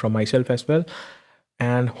from myself as well.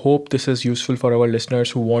 And hope this is useful for our listeners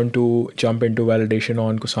who want to jump into validation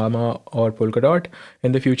on Kusama or Polkadot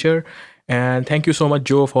in the future. And thank you so much,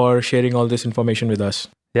 Joe, for sharing all this information with us.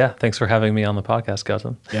 Yeah, thanks for having me on the podcast,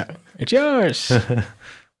 Gautam. Yeah, it's yours.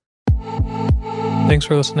 Thanks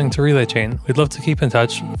for listening to Relay Chain. We'd love to keep in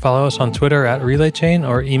touch. Follow us on Twitter at RelayChain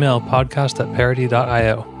or email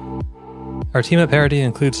podcast@parity.io. Our team at Parity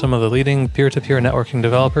includes some of the leading peer-to-peer networking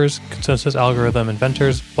developers, consensus algorithm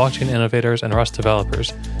inventors, blockchain innovators, and Rust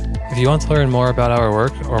developers. If you want to learn more about our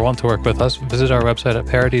work or want to work with us, visit our website at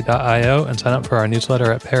parity.io and sign up for our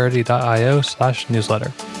newsletter at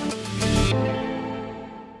parity.io/newsletter.